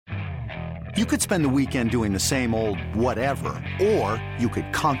You could spend the weekend doing the same old whatever, or you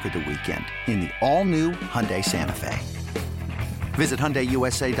could conquer the weekend in the all-new Hyundai Santa Fe. Visit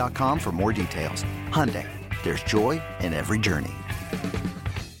HyundaiUSA.com for more details. Hyundai, there's joy in every journey.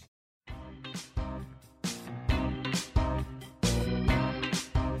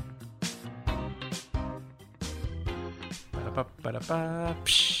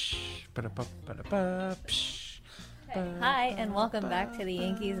 Hi, and welcome back to the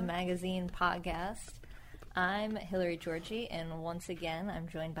Yankees Magazine podcast. I'm Hillary Georgie, and once again, I'm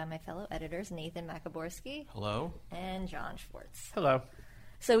joined by my fellow editors, Nathan Macaborski. Hello. And John Schwartz. Hello.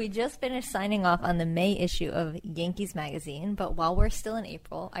 So we just finished signing off on the May issue of Yankees Magazine, but while we're still in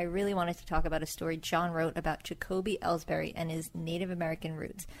April, I really wanted to talk about a story John wrote about Jacoby Ellsbury and his Native American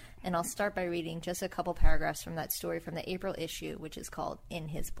roots. And I'll start by reading just a couple paragraphs from that story from the April issue, which is called In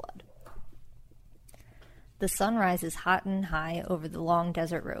His Blood. The sun rises hot and high over the long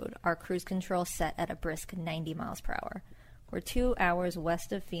desert road, our cruise control set at a brisk 90 miles per hour. We're 2 hours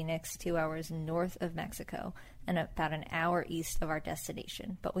west of Phoenix, 2 hours north of Mexico, and about an hour east of our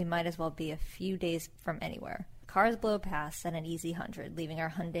destination, but we might as well be a few days from anywhere. Cars blow past at an easy 100, leaving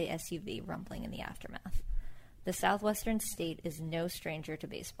our Hyundai SUV rumbling in the aftermath. The southwestern state is no stranger to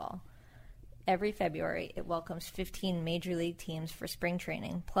baseball. Every February, it welcomes 15 major league teams for spring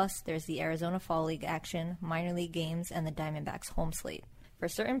training, plus there's the Arizona Fall League action, minor league games, and the Diamondbacks home slate. For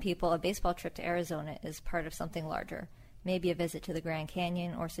certain people, a baseball trip to Arizona is part of something larger, maybe a visit to the Grand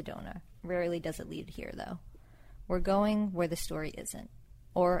Canyon or Sedona. Rarely does it lead here, though. We're going where the story isn't,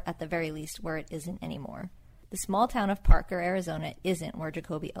 or at the very least, where it isn't anymore. The small town of Parker, Arizona isn't where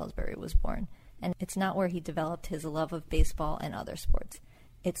Jacoby Ellsbury was born, and it's not where he developed his love of baseball and other sports.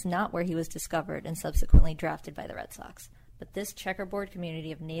 It's not where he was discovered and subsequently drafted by the Red Sox. But this checkerboard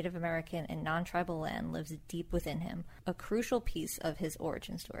community of Native American and non-tribal land lives deep within him, a crucial piece of his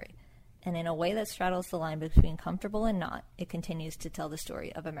origin story. And in a way that straddles the line between comfortable and not, it continues to tell the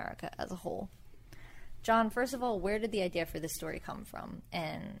story of America as a whole. John, first of all, where did the idea for this story come from,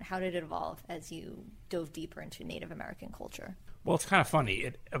 and how did it evolve as you dove deeper into Native American culture? Well, it's kind of funny.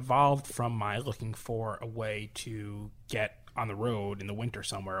 It evolved from my looking for a way to get on the road in the winter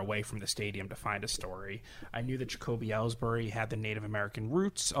somewhere away from the stadium to find a story. I knew that Jacoby Ellsbury had the Native American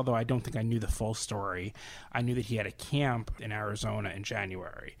roots, although I don't think I knew the full story. I knew that he had a camp in Arizona in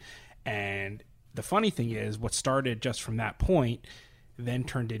January. And the funny thing is, what started just from that point then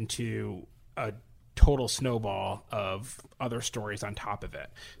turned into a total snowball of other stories on top of it.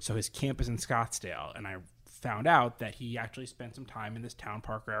 So his camp is in Scottsdale, and I found out that he actually spent some time in this town,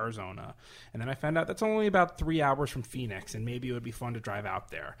 Parker, Arizona. And then I found out that's only about 3 hours from Phoenix, and maybe it would be fun to drive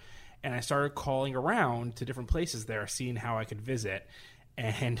out there. And I started calling around to different places there, seeing how I could visit.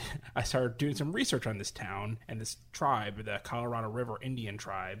 And I started doing some research on this town and this tribe, the Colorado River Indian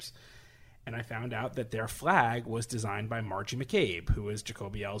tribes. And I found out that their flag was designed by Margie McCabe, who is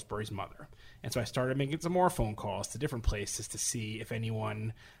Jacoby Ellsbury's mother. And so I started making some more phone calls to different places to see if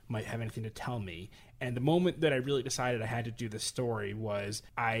anyone might have anything to tell me. And the moment that I really decided I had to do this story was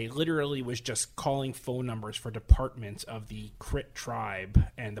I literally was just calling phone numbers for departments of the Crit tribe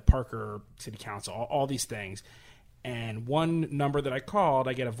and the Parker City Council, all these things. And one number that I called,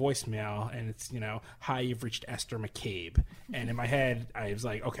 I get a voicemail, and it's, hi, you've reached Esther McCabe. And in my head, I was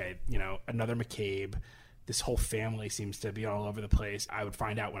like, okay, another McCabe. This whole family seems to be all over the place. I would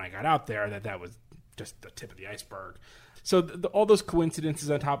find out when I got out there that was just the tip of the iceberg. So all those coincidences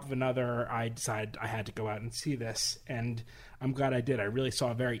on top of another, I decided I had to go out and see this. And I'm glad I did. I really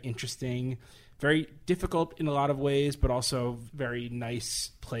saw a very interesting, very difficult in a lot of ways, but also very nice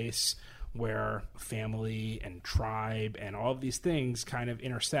place where family and tribe and all of these things kind of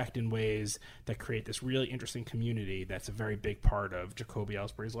intersect in ways that create this really interesting community that's a very big part of Jacoby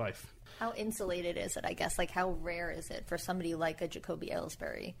Ellsbury's life. How insulated is it, I guess? Like, how rare is it for somebody like a Jacoby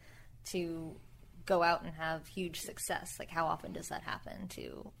Ellsbury to go out and have huge success? Like, how often does that happen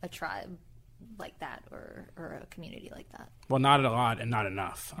to a tribe like that or a community like that? Well, not a lot and not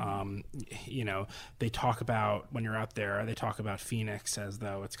enough. They talk about, when you're out there, they talk about Phoenix as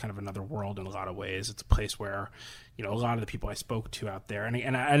though it's kind of another world in a lot of ways. It's a place where, a lot of the people I spoke to out there,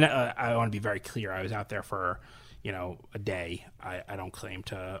 and I want to be very clear, I was out there for, a day. I don't claim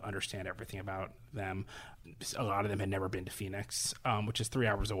to understand everything about them. A lot of them had never been to Phoenix, which is 3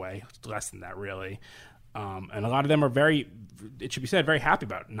 hours away, less than that really. And a lot of them are it should be said, very happy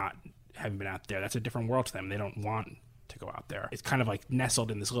about not having been out there. That's a different world to them. They don't want to go out there. It's kind of like nestled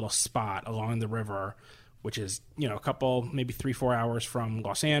in this little spot along the river, which is, a couple, maybe 3-4 hours from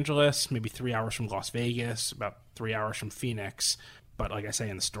Los Angeles, maybe 3 hours from Las Vegas, about 3 hours from Phoenix. But like I say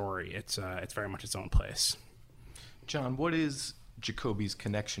in the story, it's very much its own place. John, what is Jacoby's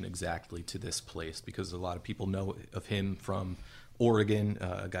connection exactly to this place? Because a lot of people know of him from Oregon,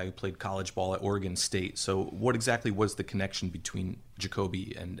 a guy who played college ball at Oregon State. So what exactly was the connection between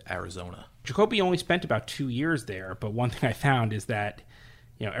Jacoby and Arizona? Jacoby only spent about 2 years there, but one thing I found is that,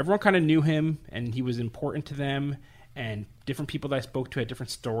 everyone kind of knew him and he was important to them, and different people that I spoke to had different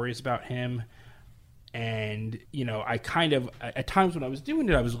stories about him. And, I kind of, at times when I was doing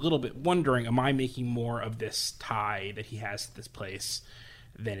it, I was a little bit wondering, am I making more of this tie that he has to this place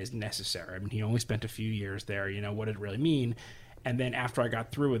than is necessary? I mean, he only spent a few years there, what did it really mean? And then after I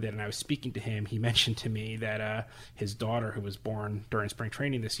got through with it and I was speaking to him, he mentioned to me that his daughter, who was born during spring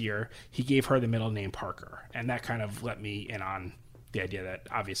training this year, he gave her the middle name Parker. And that kind of let me in on the idea that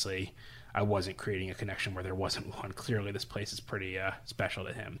obviously I wasn't creating a connection where there wasn't one. Clearly this place is pretty special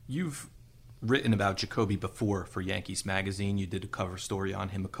to him. You've written about Jacoby before for Yankees Magazine. You did a cover story on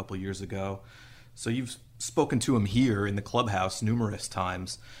him a couple years ago. So you've spoken to him here in the clubhouse numerous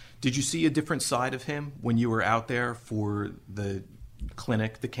times. Did you see a different side of him when you were out there for the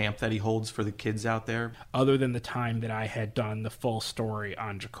clinic, the camp that he holds for the kids out there? Other than the time that I had done the full story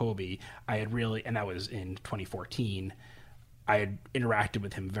on Jacoby, I had really, and that was in 2014, I had interacted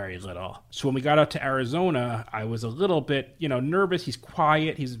with him very little. So when we got out to Arizona, I was a little bit, nervous. He's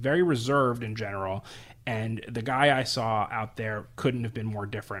quiet. He's very reserved in general. And the guy I saw out there couldn't have been more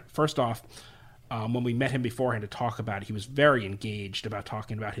different. First off, when we met him beforehand to talk about it, he was very engaged about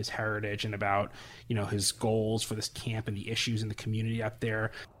talking about his heritage and about, his goals for this camp and the issues in the community out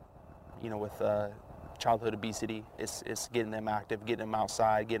there. With childhood obesity, it's getting them active, getting them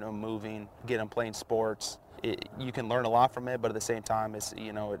outside, getting them moving, getting them playing sports. You can learn a lot from it, but at the same time, it's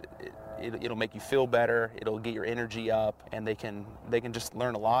it'll make you feel better. It'll get your energy up, and they can just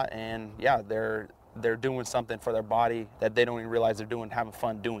learn a lot. And yeah, they're doing something for their body that they don't even realize they're doing, having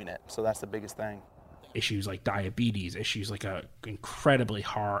fun doing it. So that's the biggest thing. Issues like diabetes, issues like a incredibly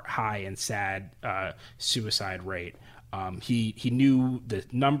high and sad suicide rate. He knew the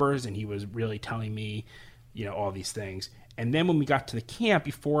numbers, and he was really telling me, all these things. And then when we got to the camp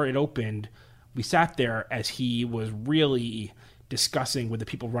before it opened, we sat there as he was really discussing with the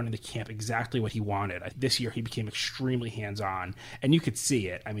people running the camp exactly what he wanted. This year he became extremely hands-on, and you could see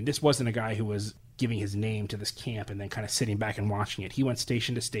it. I mean, this wasn't a guy who was giving his name to this camp and then kind of sitting back and watching it. He went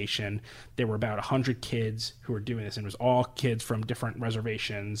station to station. There were about 100 kids who were doing this, and it was all kids from different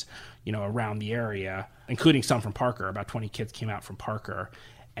reservations, around the area, including some from Parker. About 20 kids came out from Parker.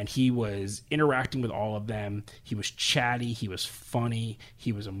 And he was interacting with all of them. He was chatty, he was funny,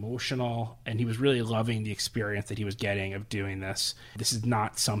 he was emotional, and he was really loving the experience that he was getting of doing this. This is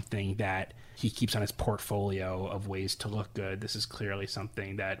not something that he keeps on his portfolio of ways to look good. This is clearly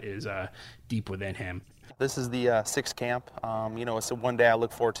something that is deep within him. This is the sixth camp. It's the one day I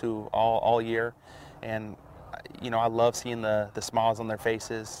look forward to all year. And, I love seeing the smiles on their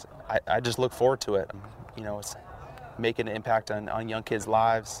faces. I just look forward to it. It's making an impact on young kids'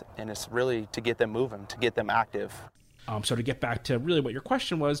 lives, and it's really to get them moving, to get them active. So to get back to really what your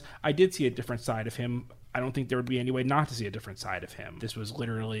question was, I did see a different side of him. I don't think there would be any way not to see a different side of him. This was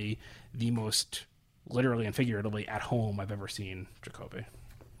literally the most, literally and figuratively, at home I've ever seen Jacoby.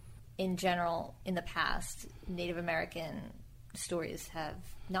 In general, in the past, Native American stories have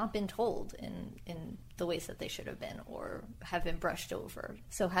not been told in the ways that they should have been, or have been brushed over.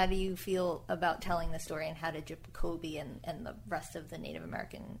 So how do you feel about telling the story, and how did Jacoby and the rest of the Native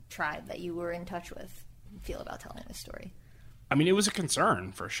American tribe that you were in touch with feel about telling this story? I mean, it was a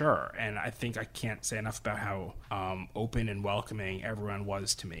concern for sure, and I think I can't say enough about how open and welcoming everyone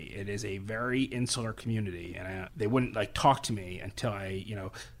was to me. It is a very insular community, and they wouldn't talk to me until I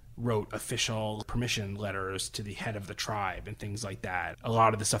wrote official permission letters to the head of the tribe and things like that. A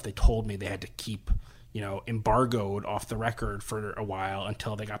lot of the stuff they told me they had to keep, embargoed off the record for a while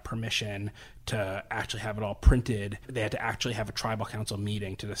until they got permission to actually have it all printed. They had to actually have a tribal council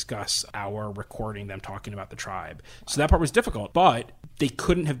meeting to discuss our recording them talking about the tribe. So that part was difficult, but they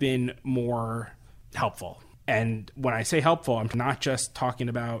couldn't have been more helpful. And when I say helpful, I'm not just talking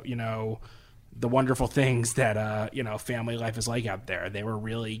about, the wonderful things that, family life is like out there. They were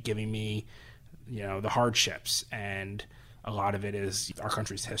really giving me, the hardships. And a lot of it is our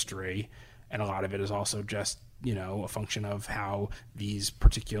country's history. And a lot of it is also just, a function of how these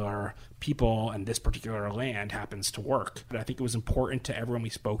particular people and this particular land happens to work. But I think it was important to everyone we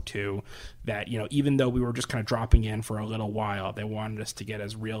spoke to that, even though we were just kind of dropping in for a little while, they wanted us to get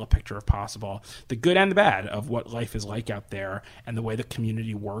as real a picture as possible, the good and the bad of what life is like out there and the way the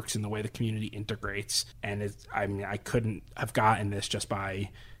community works and the way the community integrates. And I couldn't have gotten this just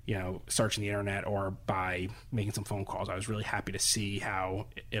by, searching the internet or by making some phone calls. I was really happy to see how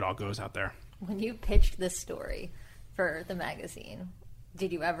it all goes out there. When you pitched this story for the magazine.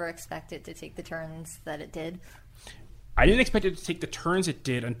 Did you ever expect it to take the turns that it did? I didn't expect it to take the turns it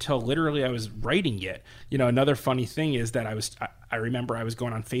did until literally I was writing it. Another funny thing is that I remember I was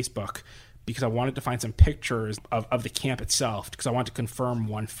going on Facebook because I wanted to find some pictures of the camp itself because I wanted to confirm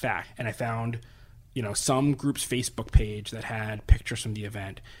one fact. And I found, some group's Facebook page that had pictures from the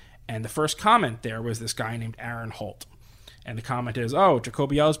event. And the first comment there was this guy named Aaron Holt. And the comment is, "Oh,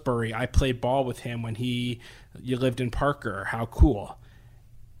 Jacoby Ellsbury, I played ball with him when you lived in Parker. How cool."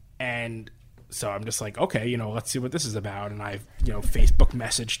 And so I'm just like, okay, let's see what this is about. And I, Facebook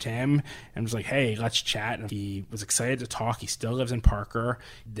messaged him and was like, hey, let's chat. And he was excited to talk. He still lives in Parker.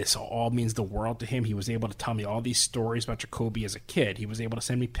 This all means the world to him. He was able to tell me all these stories about Jacoby as a kid. He was able to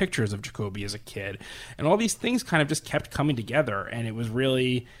send me pictures of Jacoby as a kid. And all these things kind of just kept coming together. And it was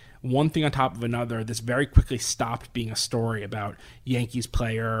really one thing on top of another. This very quickly stopped being a story about Yankees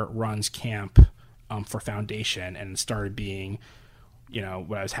player runs camp for foundation and started being,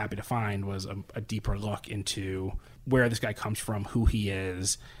 what I was happy to find was a deeper look into where this guy comes from, who he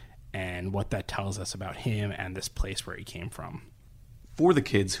is, and what that tells us about him and this place where he came from. For the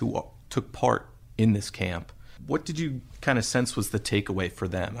kids who took part in this camp, what did you kind of sense was the takeaway for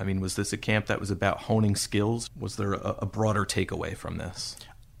them? I mean, was this a camp that was about honing skills? Was there a broader takeaway from this?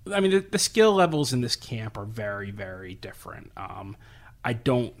 I mean, the skill levels in this camp are very, very different. I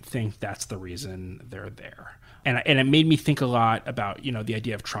don't think that's the reason they're there. And it made me think a lot about, the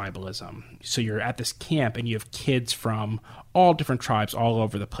idea of tribalism. So you're at this camp and you have kids from all different tribes all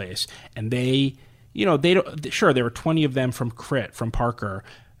over the place. And they don't, sure, there were 20 of them from Crit, from Parker.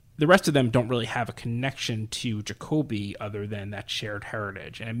 The rest of them don't really have a connection to Jacoby other than that shared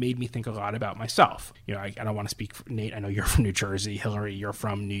heritage. And it made me think a lot about myself. I don't want to speak for Nate. I know you're from New Jersey. Hillary, you're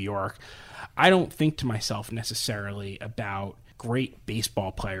from New York. I don't think to myself necessarily about great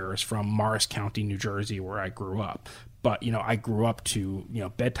baseball players from Morris County, New Jersey, where I grew up. But, I grew up to,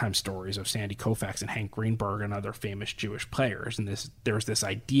 bedtime stories of Sandy Koufax and Hank Greenberg and other famous Jewish players. And there's this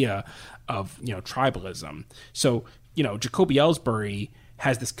idea of, tribalism. So, Jacoby Ellsbury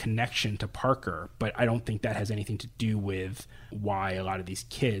has this connection to Parker, but I don't think that has anything to do with why a lot of these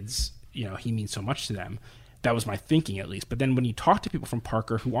kids, he means so much to them. That was my thinking, at least. But then when you talk to people from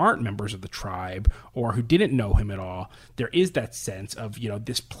Parker who aren't members of the tribe or who didn't know him at all, there is that sense of,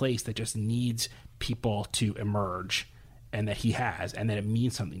 this place that just needs people to emerge, and that he has, and that it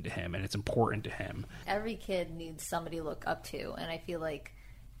means something to him, and it's important to him. Every kid needs somebody to look up to, and I feel like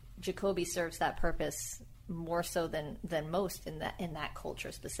Jacoby serves that purpose more so than most in that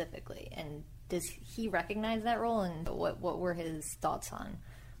culture specifically. And does he recognize that role, and what were his thoughts on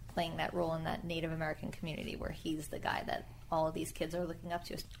playing that role in that Native American community where he's the guy that all of these kids are looking up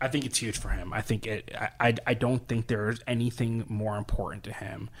to? I think it's huge for him. I think I don't think there's anything more important to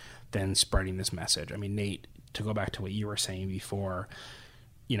him than spreading this message. I mean, Nate, to go back to what you were saying before,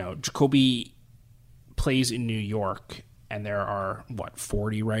 Jacoby plays in New York, and there are,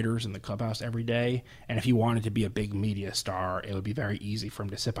 40 writers in the clubhouse every day. And if he wanted to be a big media star, it would be very easy for him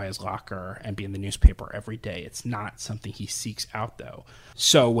to sit by his locker and be in the newspaper every day. It's not something he seeks out, though.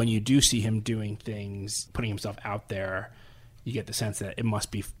 So when you do see him doing things, putting himself out there, you get the sense that it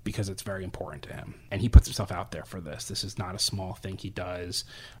must be because it's very important to him. And he puts himself out there for this. This is not a small thing he does.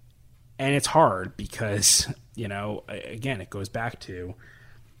 And it's hard because, again, it goes back to,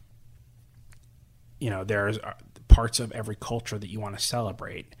 there's parts of every culture that you want to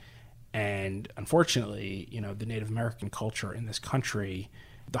celebrate. And unfortunately, the Native American culture in this country,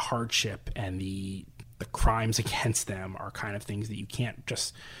 the hardship and the crimes against them are kind of things that you can't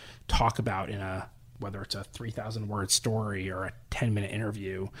just talk about in whether it's a 3,000 word story or a 10-minute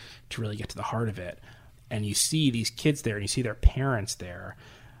interview to really get to the heart of it. And you see these kids there and you see their parents there,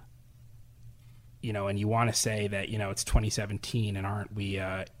 and you want to say that, it's 2017 and aren't we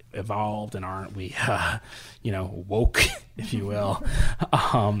evolved and aren't we, woke, if you will.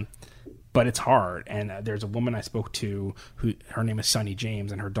 But it's hard. And there's a woman I spoke to who, her name is Sunny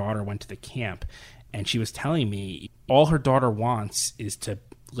James, and her daughter went to the camp. And she was telling me all her daughter wants is to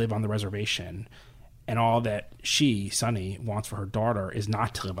live on the reservation. And all that Sunny, wants for her daughter is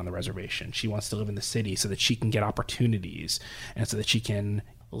not to live on the reservation. She wants to live in the city so that she can get opportunities and so that she can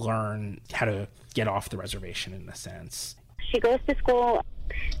learn how to get off the reservation in a sense. She goes to school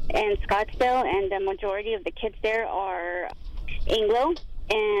in Scottsdale, and the majority of the kids there are Anglo.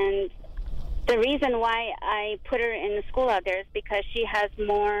 And the reason why I put her in the school out there is because she has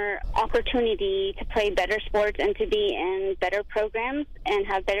more opportunity to play better sports and to be in better programs and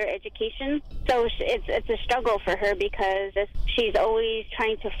have better education. So it's a struggle for her because she's always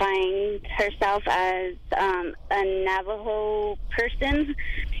trying to find herself as a Navajo person.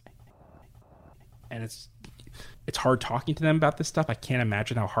 And it's it's hard talking to them about this stuff. I can't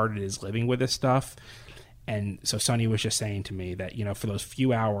imagine how hard it is living with this stuff. And so Sunny was just saying to me that, for those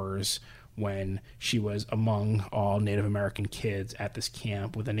few hours when she was among all Native American kids at this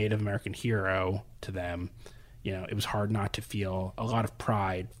camp with a Native American hero to them, it was hard not to feel a lot of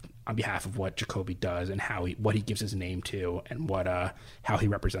pride on behalf of what Jacoby does and what he gives his name to, and how he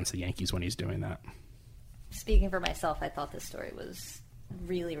represents the Yankees when he's doing that. Speaking for myself, I thought this story was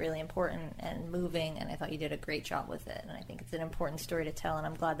really, really important and moving, and I thought you did a great job with it. And I think it's an important story to tell, and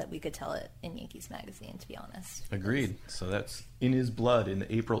I'm glad that we could tell it in Yankees Magazine, to be honest. Agreed. So that's In His Blood in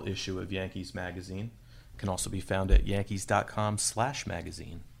the April issue of Yankees Magazine. It can also be found at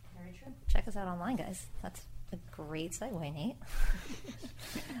yankees.com/magazine. Very true. Check us out online, guys. That's a great segue, Nate.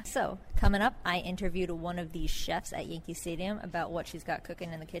 So, coming up, I interviewed one of these chefs at Yankee Stadium about what she's got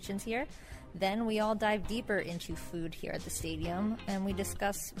cooking in the kitchens here. Then we all dive deeper into food here at the stadium, and we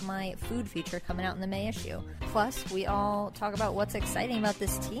discuss my food feature coming out in the May issue. Plus, we all talk about what's exciting about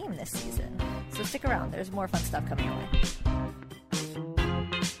this team this season. So stick around. There's more fun stuff coming your way.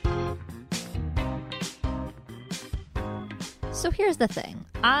 So here's the thing.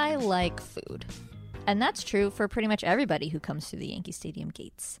 I like food. And that's true for pretty much everybody who comes through the Yankee Stadium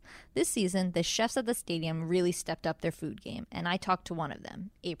gates. This season, the chefs at the stadium really stepped up their food game, and I talked to one of them,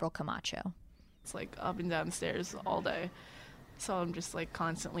 April Camacho. It's like up and down stairs all day. So I'm just like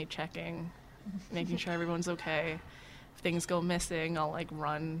constantly checking, making sure everyone's okay. If things go missing, I'll like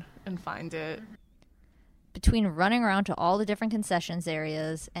run and find it. Between running around to all the different concessions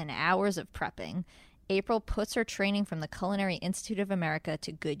areas and hours of prepping, April puts her training from the Culinary Institute of America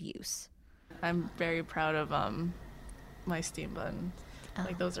to good use. I'm very proud of my steam buns.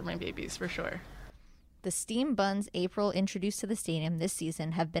 Like, those are my babies for sure. The steam buns April introduced to the stadium this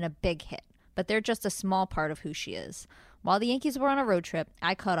season have been a big hit, but they're just a small part of who she is. While the Yankees were on a road trip,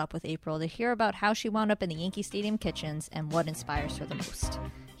 I caught up with April to hear about how she wound up in the Yankee Stadium kitchens and what inspires her the most.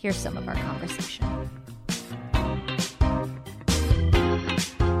 Here's some of our conversation.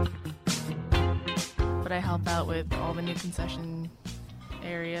 But I help out with all the new concession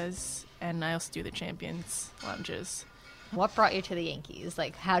areas, and I also do the Champions lounges. What brought you to the Yankees?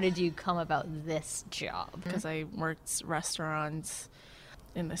 Like, how did you come about this job? Because I worked restaurants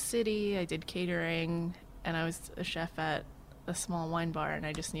in the city, I did catering, and I was a chef at a small wine bar, and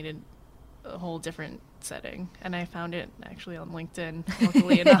I just needed a whole different setting. And I found it actually on LinkedIn,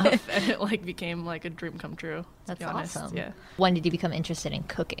 luckily enough, and it like became like a dream come true. That's awesome. Yeah. When did you become interested in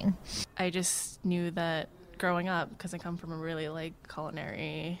cooking? I just knew that growing up, because I come from a really like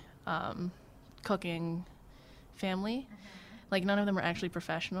culinary cooking family. Like, none of them are actually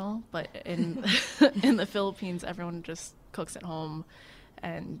professional, but in in the Philippines, everyone just cooks at home,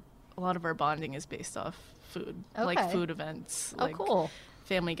 and a lot of our bonding is based off food, like food events, like cool.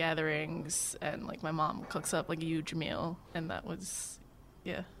 family gatherings, and like my mom cooks up like a huge meal, and that was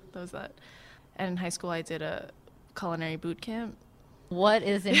that. And in high school, I did a culinary boot camp. What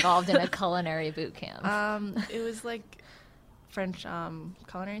is involved in a culinary boot camp? It was like French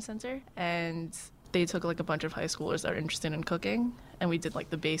Culinary Center, and they took like a bunch of high schoolers that are interested in cooking, and we did like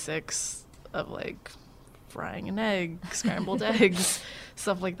the basics of like frying an egg, scrambled eggs,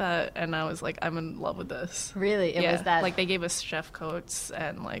 stuff like that. And I was like, I'm in love with this. Really? It was that? Like, they gave us chef coats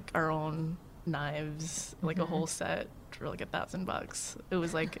and like our own knives, like a whole set for like $1,000. It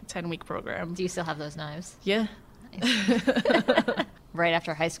was like a 10-week program. Do you still have those knives? Yeah. Nice. Right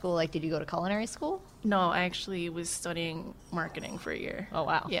after high school, like, did you go to culinary school? No, I actually was studying marketing for a year. Oh,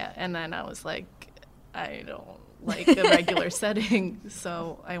 wow. Yeah, and then I was like, I don't like the regular setting,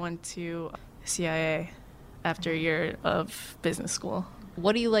 so I went to CIA after a year of business school.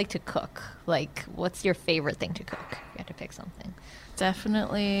 What do you like to cook? Like, what's your favorite thing to cook? If you had to pick something.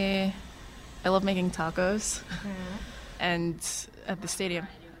 Definitely, I love making tacos. And at the stadium,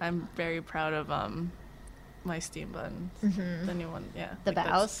 I'm very proud of my steam buns. The new one, yeah. The like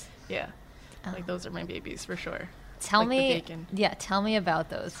Baos? Yeah. Like, those are my babies for sure. Tell like me, the bacon. Yeah, tell me about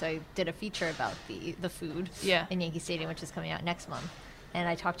those. So I did a feature about the food in Yankee Stadium, which is coming out next month. And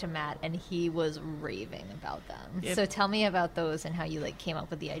I talked to Matt, and he was raving about them. Yep. So tell me about those and how you like came up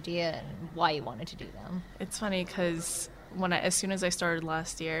with the idea and why you wanted to do them. It's funny because as soon as I started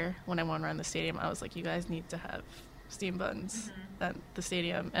last year, when I went around the stadium, I was like, you guys need to have steam buns at the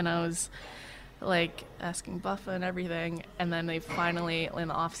stadium. And I was like asking Buffa and everything. And then they finally, in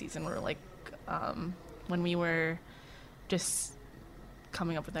the off season, were like, when we were just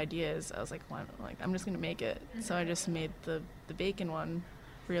coming up with ideas, I was like, why, like, I'm just gonna make it. So I just made the bacon one.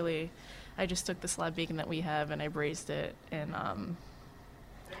 Really, I just took the slab bacon that we have and I braised it in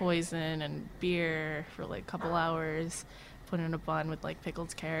poison and beer for like a couple hours, put in a bun with like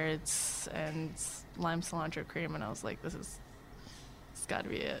pickled carrots and lime cilantro cream, and I was like, it's got to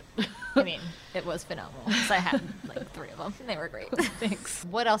be it. I mean, it was phenomenal. So I had like 3 of them. They were great. Thanks.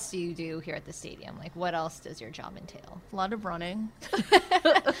 What else do you do here at the stadium? Like, what else does your job entail? A lot of running.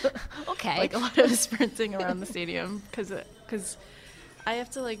 Okay. Like a lot of sprinting around the stadium because I have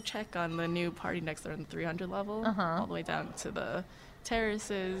to like check on the new party decks that are on the 300 level all the way down to the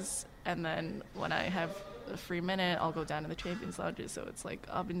terraces, and then when I have a free minute, I'll go down to the Champions Lounges, so it's like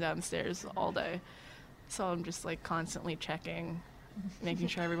up and down the stairs all day. So I'm just like constantly checking, making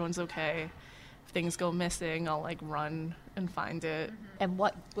sure everyone's okay. If things go missing, I'll like run and find it. And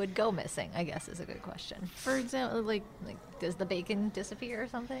what would go missing, I guess, is a good question. For example, like Does the bacon disappear or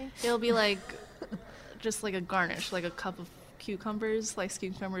something? it'll be like just like a garnish, like a cup of cucumbers, sliced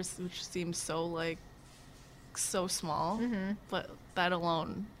cucumbers, which seems so small, but that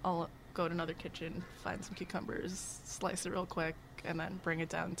alone, I'll go to another kitchen, find some cucumbers, slice it real quick, and then bring it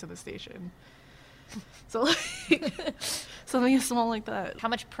down to the station. So like something small like that. How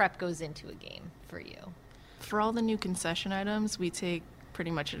much prep goes into a game for you? For all the new concession items, we take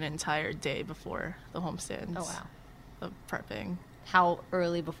pretty much an entire day before the homestands. Oh, wow. Of prepping. How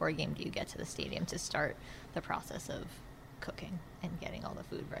early before a game do you get to the stadium to start the process of cooking and getting all the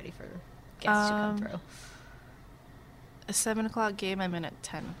food ready for guests to come through? A 7 o'clock game, I'm in at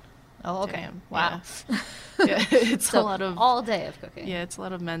 10. Oh, okay. Damn. Wow. Yeah, it's So a lot of all day of cooking. Yeah, it's a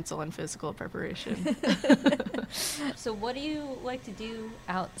lot of mental and physical preparation. So what do you like to do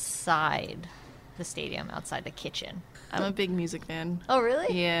outside the stadium, outside the kitchen? I'm a big music fan. Oh,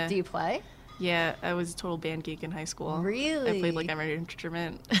 really? Yeah. Do you play? Yeah, I was a total band geek in high school. Really? I played like every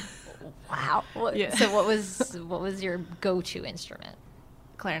instrument. Wow. Yeah. So what was your go-to instrument?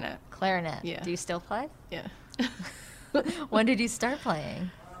 Clarinet. Clarinet. Yeah. Do you still play? Yeah. When did you start playing?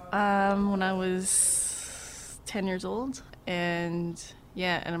 When I was 10 years old. And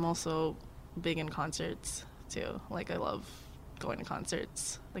yeah, and I'm also big in concerts too. Like I love going to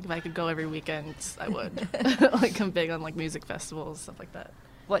concerts. Like if I could go every weekend, I would. Like I'm big on like music festivals, stuff like that.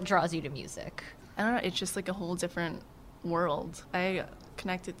 What draws you to music? I don't know, it's just like a whole different world. I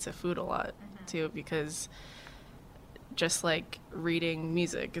connected to food a lot too, because just like reading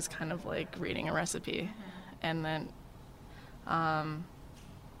music is kind of like reading a recipe. And then I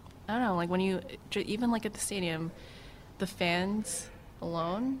don't know, like when you even like at the stadium, the fans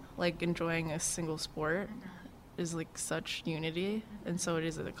alone like enjoying a single sport is like such unity, and so it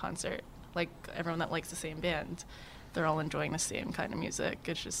is at a concert. Like everyone that likes the same band, they're all enjoying the same kind of music.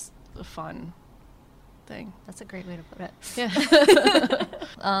 It's just a fun thing. That's a great way to put it.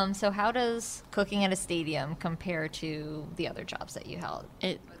 Yeah. So how does cooking at a stadium compare to the other jobs that you held?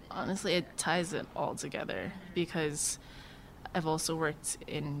 It honestly, it ties it all together, because I've also worked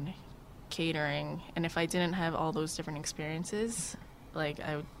in catering, and if I didn't have all those different experiences, like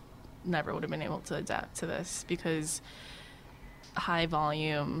I never would have been able to adapt to this, because high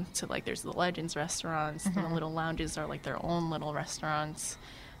volume to like there's the Legends restaurants, and the little lounges are like their own little restaurants.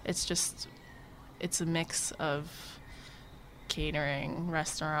 It's a mix of catering,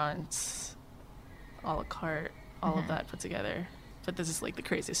 restaurants, a la carte, all of that put together. But this is like the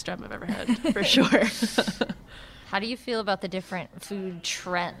craziest job I've ever had, for sure. How do you feel about the different food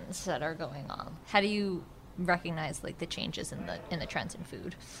trends that are going on? How do you recognize like the changes in the trends in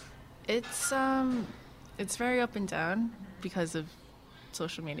food? It's very up and down because of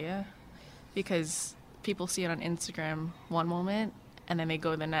social media, because people see it on Instagram one moment and then they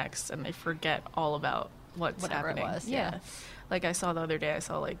go the next and they forget all about what's Whatever happening. it was, yeah. Like I saw the other day, I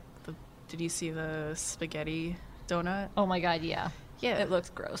saw like did you see the spaghetti donut? Oh my god, yeah. Yeah. It looks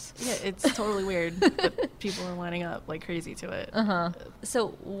gross. Yeah, it's totally weird, but people are lining up like crazy to it. So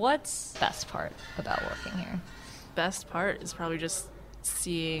what's the best part about working here? Best part is probably just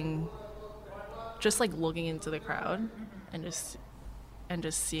like looking into the crowd and just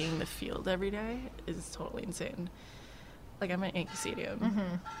seeing the field every day is totally insane. Like I'm at Yankee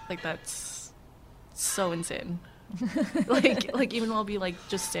Stadium, like that's so insane. like even while I'll be like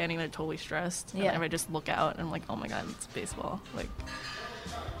just standing there totally stressed, and Yeah. if I just look out and I'm like, oh my god, it's baseball. Like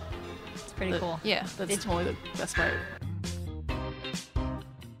It's pretty cool. Yeah, that's totally the best part.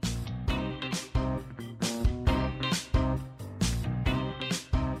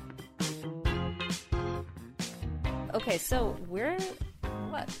 Okay, so we're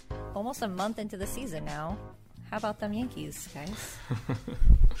almost a month into the season now. How about them Yankees, guys?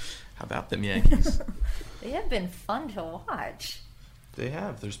 How about them Yankees? They have been fun to watch. They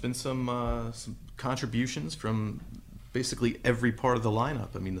have. There's been some contributions from basically every part of the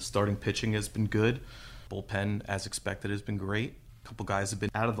lineup. I mean, the starting pitching has been good. Bullpen, as expected, has been great. A couple guys have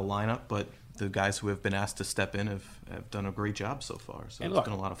been out of the lineup, but the guys who have been asked to step in have done a great job so far. So And it's look,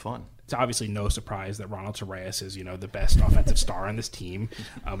 been a lot of fun. It's obviously no surprise that Ronald Torreyes is, the best offensive star on this team.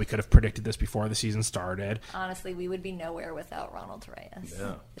 We could have predicted this before the season started. Honestly, we would be nowhere without Ronald Torreyes.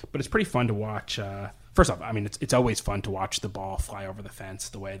 Yeah. But it's pretty fun to watch. First off, I mean, it's always fun to watch the ball fly over the fence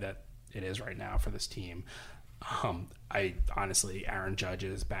the way that it is right now for this team. Aaron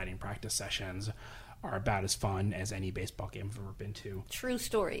Judge's batting practice sessions are about as fun as any baseball game I've ever been to. True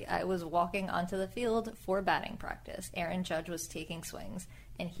story. I was walking onto the field for batting practice. Aaron Judge was taking swings,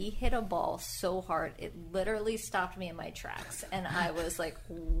 and he hit a ball so hard it literally stopped me in my tracks. And I was like,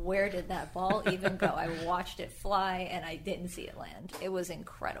 where did that ball even go? I watched it fly, and I didn't see it land. It was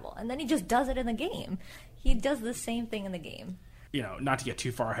incredible. And then he just does it in the game. He does the same thing in the game. Not to get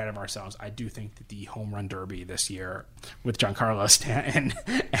too far ahead of ourselves, I do think that the home run derby this year with Giancarlo Stanton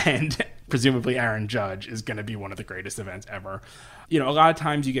and presumably Aaron Judge is going to be one of the greatest events ever. A lot of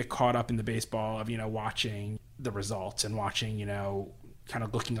times you get caught up in the baseball of, watching the results and watching, kind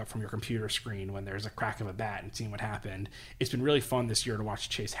of looking up from your computer screen when there's a crack of a bat and seeing what happened. It's been really fun this year to watch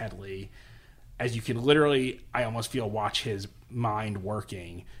Chase Headley, as you can literally, I almost feel, watch his mind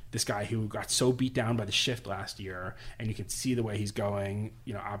working. This guy who got so beat down by the shift last year, and you can see the way he's going,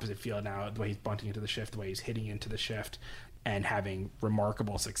 opposite field now, the way he's bunting into the shift, the way he's hitting into the shift, and having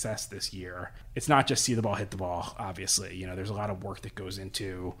remarkable success this year. It's not just see the ball, hit the ball, obviously. There's a lot of work that goes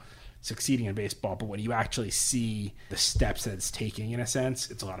into succeeding in baseball, but when you actually see the steps that it's taking, in a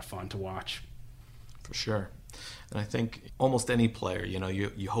sense, it's a lot of fun to watch. For sure. And I think almost any player,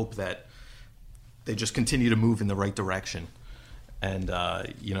 you hope that they just continue to move in the right direction. And,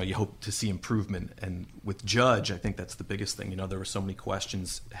 you hope to see improvement. And with Judge, I think that's the biggest thing. There were so many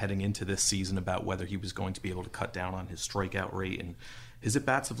questions heading into this season about whether he was going to be able to cut down on his strikeout rate. And his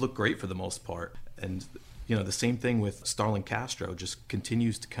at-bats have looked great for the most part. And, the same thing with Starlin Castro, just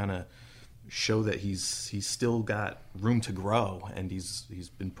continues to kind of show that he's still got room to grow. And he's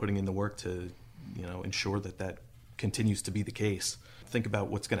been putting in the work to, ensure that continues to be the case. Think about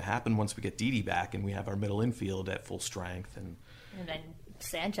what's going to happen once we get Didi back and we have our middle infield at full strength. And then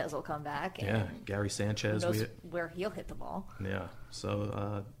Sanchez will come back. And yeah, Gary Sanchez. Who knows where he'll hit the ball. Yeah.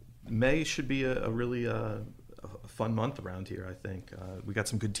 So May should be a really a fun month around here, I think. We got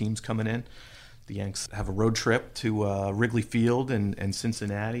some good teams coming in. The Yanks have a road trip to Wrigley Field and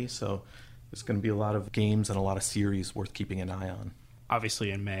Cincinnati. So there's going to be a lot of games and a lot of series worth keeping an eye on.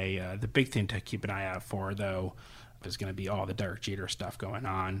 Obviously in May, the big thing to keep an eye out for, though, is going to be all the Derek Jeter stuff going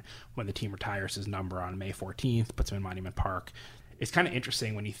on when the team retires his number on May 14th, puts him in Monument Park. It's kind of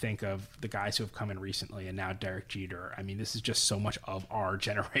interesting when you think of the guys who have come in recently and now Derek Jeter. I mean, this is just so much of our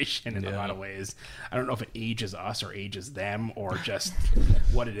generation in a lot of ways. I don't know if it ages us or ages them or just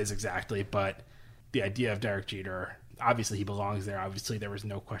what it is exactly, but the idea of Derek Jeter, obviously he belongs there. Obviously there was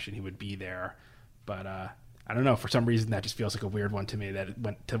no question he would be there, but I don't know. For some reason that just feels like a weird one to me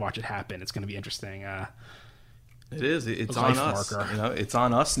to watch it happen. It's going to be interesting. It is. It's on us. It's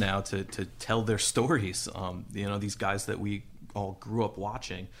on us now to tell their stories. These guys that we all grew up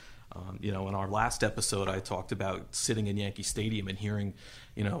watching. In our last episode, I talked about sitting in Yankee Stadium and hearing,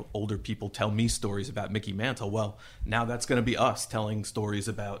 older people tell me stories about Mickey Mantle. Well, now that's going to be us telling stories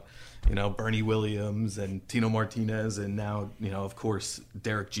about, Bernie Williams and Tino Martinez, and now, of course,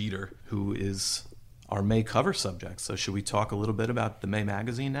 Derek Jeter, who is our May cover subject. So should we talk a little bit about the May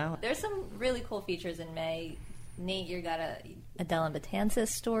magazine now? There's some really cool features in May. Nate, you got a Dylan Betances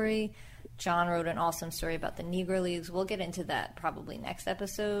story. John wrote an awesome story about the Negro Leagues. We'll get into that probably next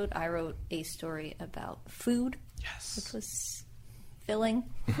episode. I wrote a story about food, which was filling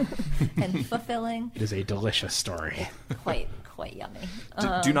and fulfilling. It is a delicious story. Quite yummy.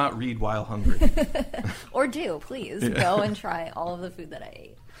 Do not read while hungry. Or do, please. Go and try all of the food that I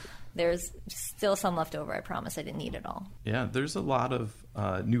ate. There's still some left over. I promise I didn't eat it all. Yeah, there's a lot of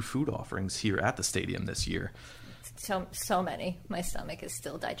new food offerings here at the stadium this year. So many. My stomach is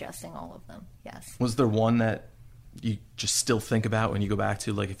still digesting all of them. Yes. Was there one that you just still think about when you go back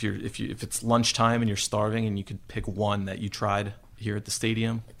to, like, if it's lunchtime and you're starving and you could pick one that you tried here at the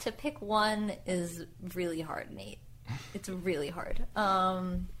stadium? To pick one is really hard, Nate. It's really hard.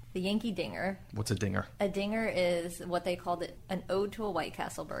 The Yankee Dinger. What's a dinger? A dinger is what they called it, an ode to a White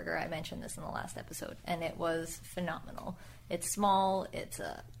Castle burger. I mentioned this in the last episode, and it was phenomenal. It's small. It's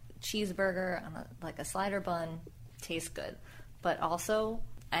a cheeseburger on a slider bun. Tastes good. But also,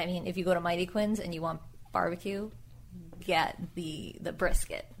 I mean, if you go to Mighty Quinn's and you want barbecue, get the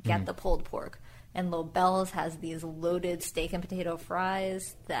brisket. Get the pulled pork. And Lobel's has these loaded steak and potato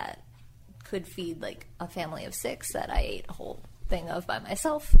fries that could feed like a family of 6 that I ate a whole thing of by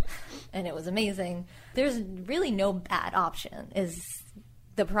myself, and it was amazing. There's really no bad option is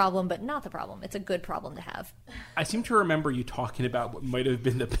the problem, but not the problem. It's a good problem to have. I seem to remember you talking about what might have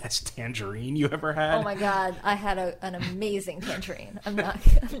been the best tangerine you ever had. Oh my God, I had an amazing tangerine. I'm not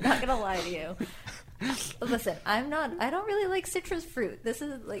gonna lie to you. But listen, I don't really like citrus fruit. This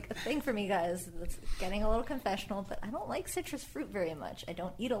is like a thing for me, guys. It's getting a little confessional, but I don't like citrus fruit very much. I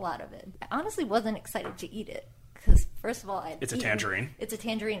don't eat a lot of it. I honestly wasn't excited to eat it. Because first of all, it's a tangerine. It's a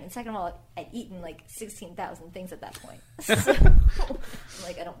tangerine, and second of all, I'd eaten like 16,000 things at that point. So I'm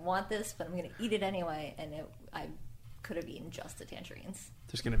like, I don't want this, but I'm going to eat it anyway. And I could have eaten just the tangerines.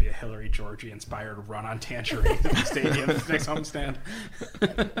 There's going to be a Hillary Georgie inspired run on tangerines at the stadium next homestand.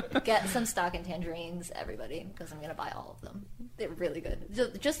 Get some stock in tangerines, everybody, because I'm going to buy all of them. They're really good.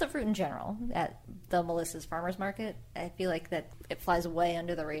 Just the fruit in general at the Melissa's Farmers Market. I feel like that it flies way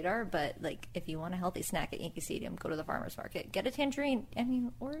under the radar, but like if you want a healthy snack at Yankee Stadium, go to the Farmers Market. Get a tangerine,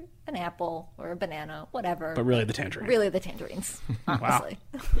 or an apple, or a banana, whatever. But really the tangerine. Really the tangerines, honestly.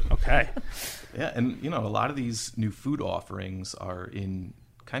 Wow. Okay. Yeah, and a lot of these new food offerings are in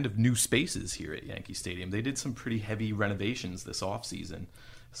kind of new spaces here at Yankee Stadium. They did some pretty heavy renovations this offseason.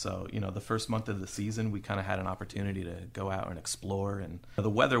 So, the first month of the season, we kind of had an opportunity to go out and explore. And the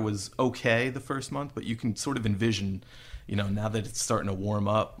weather was okay the first month, but you can sort of envision, now that it's starting to warm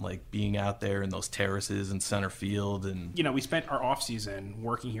up, like being out there in those terraces in center field. And we spent our off season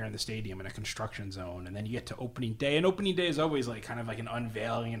working here in the stadium in a construction zone, and then you get to opening day, and opening day is always like kind of like an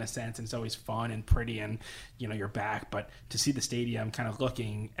unveiling in a sense, and it's always fun and pretty, and you're back. But to see the stadium kind of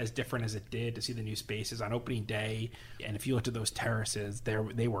looking as different as it did, to see the new spaces on opening day, and if you looked at those terraces,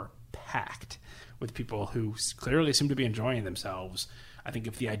 they were packed with people who clearly seemed to be enjoying themselves. I think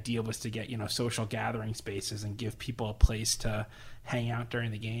if the idea was to get, social gathering spaces and give people a place to hang out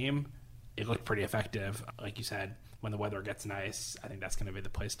during the game, it looked pretty effective. Like you said, when the weather gets nice, I think that's going to be the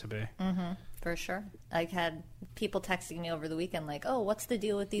place to be. Mm-hmm, for sure. I had people texting me over the weekend like, oh, what's the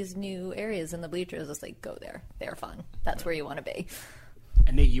deal with these new areas in the bleachers? I was like, go there. They're fun. That's where you want to be.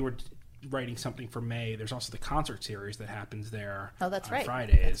 And Nate, you were writing something for May. There's also the concert series that happens there. Oh, that's right.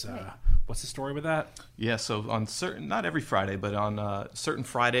 Fridays. That's right. What's the story with that? Yeah, so on not every Friday, but on certain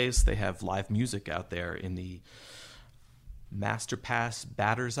Fridays, they have live music out there in the Master Pass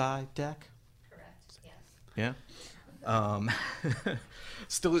Batter's Eye deck. Correct, yes. Yeah.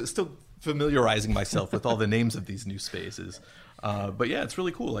 Still familiarizing myself with all the names of these new spaces. But yeah, it's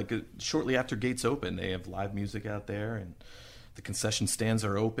really cool. Like shortly after gates open, they have live music out there, and the concession stands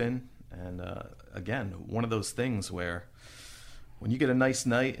are open. And again, one of those things where when you get a nice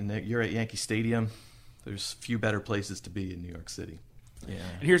night and you're at Yankee Stadium, there's few better places to be in New York City. Yeah.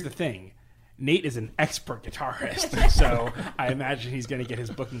 And here's the thing. Nate is an expert guitarist, so I imagine he's going to get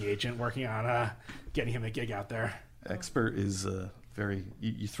his booking agent working on getting him a gig out there. Expert is very...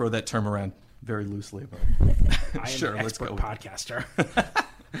 You throw that term around very loosely. But I am sure, an let's expert go podcaster.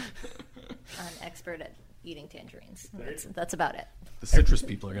 I'm expert at eating tangerines. That's about it. The citrus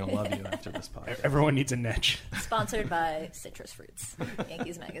people are going to love you after this podcast. Everyone needs a niche. Sponsored by Citrus Fruits,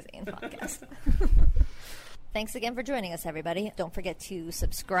 Yankees Magazine podcast. Thanks again for joining us, everybody. Don't forget to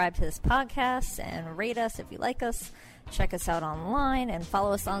subscribe to this podcast and rate us if you like us. Check us out online and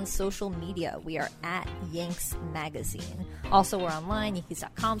follow us on social media. We are at Yanks Magazine. Also, we're online,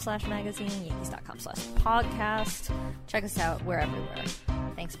 Yankees.com/magazine, Yankees.com/podcast. Check us out. We're everywhere.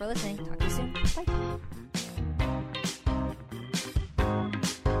 Thanks for listening. Talk to you soon. Bye.